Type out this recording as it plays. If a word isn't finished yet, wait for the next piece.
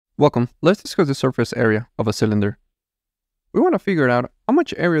Welcome. Let's discuss the surface area of a cylinder. We want to figure out how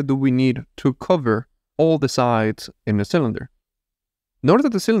much area do we need to cover all the sides in the cylinder. Notice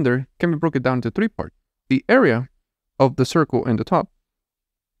that the cylinder can be broken down into three parts. The area of the circle in the top,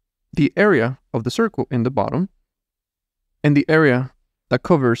 the area of the circle in the bottom, and the area that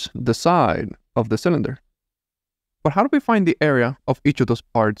covers the side of the cylinder. But how do we find the area of each of those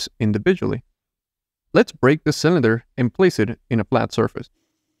parts individually? Let's break the cylinder and place it in a flat surface.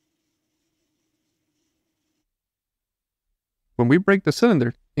 When we break the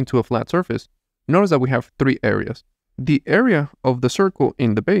cylinder into a flat surface, notice that we have three areas. The area of the circle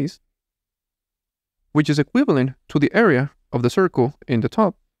in the base, which is equivalent to the area of the circle in the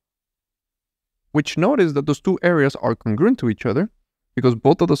top, which notice that those two areas are congruent to each other because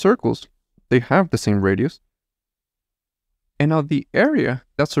both of the circles, they have the same radius. And now the area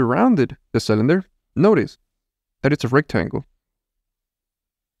that surrounded the cylinder, notice that it's a rectangle.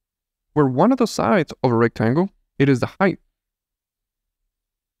 Where one of the sides of a rectangle, it is the height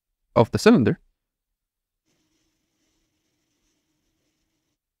of the cylinder.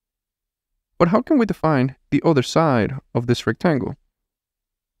 But how can we define the other side of this rectangle?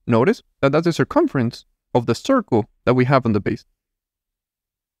 Notice that that's the circumference of the circle that we have on the base.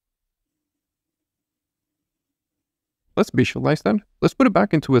 Let's visualize that. Let's put it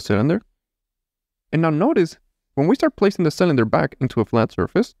back into a cylinder. And now notice, when we start placing the cylinder back into a flat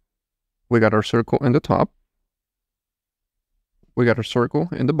surface, we got our circle in the top. We got our circle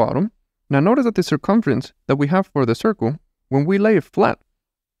in the bottom. Now notice that the circumference that we have for the circle, when we lay it flat,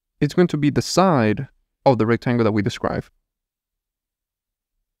 it's going to be the side of the rectangle that we describe.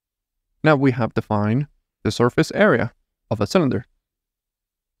 Now we have defined the surface area of a cylinder.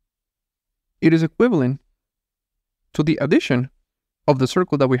 It is equivalent to the addition of the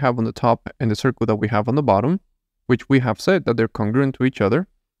circle that we have on the top and the circle that we have on the bottom, which we have said that they're congruent to each other.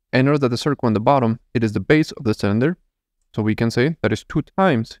 And notice that the circle on the bottom, it is the base of the cylinder. So we can say that is 2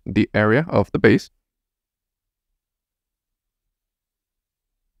 times the area of the base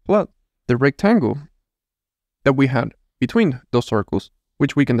plus the rectangle that we had between those circles,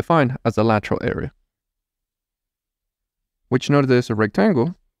 which we can define as the lateral area. Which notice is a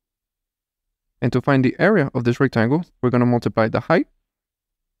rectangle. And to find the area of this rectangle, we're going to multiply the height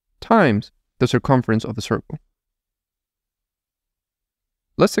times the circumference of the circle.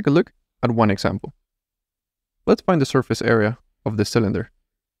 Let's take a look at one example. Let's find the surface area of the cylinder.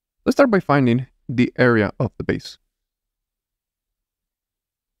 Let's start by finding the area of the base.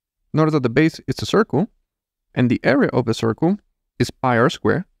 Notice that the base is a circle, and the area of the circle is pi r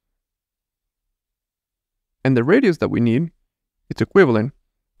squared. And the radius that we need is equivalent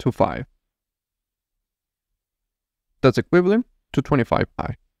to 5. That's equivalent to 25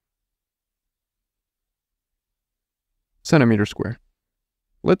 pi centimeters squared.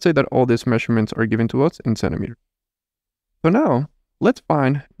 Let's say that all these measurements are given to us in centimeters. So now, let's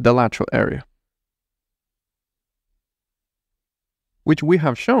find the lateral area, which we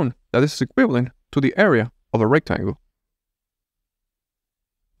have shown that this is equivalent to the area of a rectangle,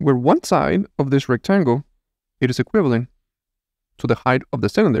 where one side of this rectangle, it is equivalent to the height of the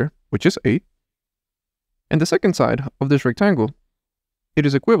cylinder, which is 8, and the second side of this rectangle, it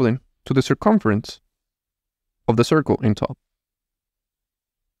is equivalent to the circumference of the circle in top.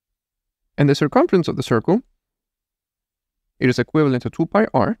 And the circumference of the circle, it is equivalent to 2 pi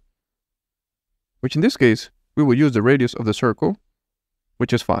r, which in this case, we will use the radius of the circle,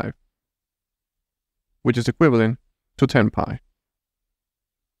 which is 5, which is equivalent to 10 pi.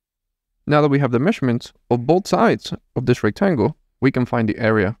 Now that we have the measurements of both sides of this rectangle, we can find the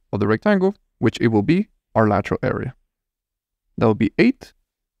area of the rectangle, which it will be our lateral area. That will be 8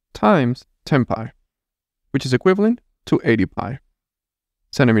 times 10 pi, which is equivalent to 80 pi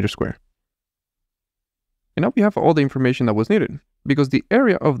centimeters squared. And now we have all the information that was needed, because the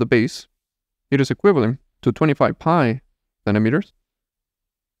area of the base, it is equivalent to 25 pi centimeters.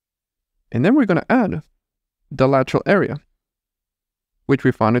 And then we're going to add the lateral area, which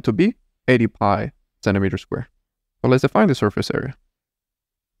we found it to be 80 pi centimeters squared. So let's define the surface area.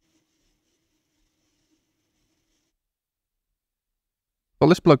 So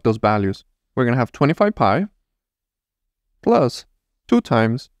let's plug those values. We're going to have 25 pi plus 2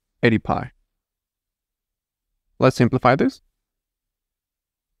 times 80 pi. Let's simplify this.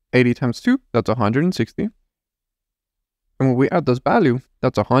 80 times 2, that's 160. And when we add this value,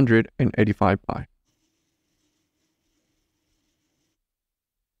 that's 185 pi.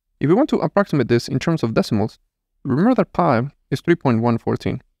 If we want to approximate this in terms of decimals, remember that pi is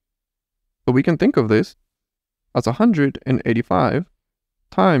 3.114. So we can think of this as 185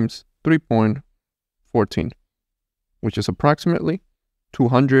 times 3.14, which is approximately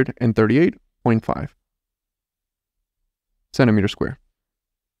 238.5 centimeters square.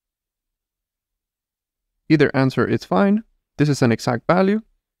 Either answer is fine. This is an exact value,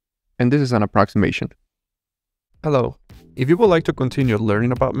 and this is an approximation. Hello. If you would like to continue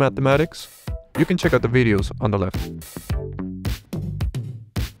learning about mathematics, you can check out the videos on the left.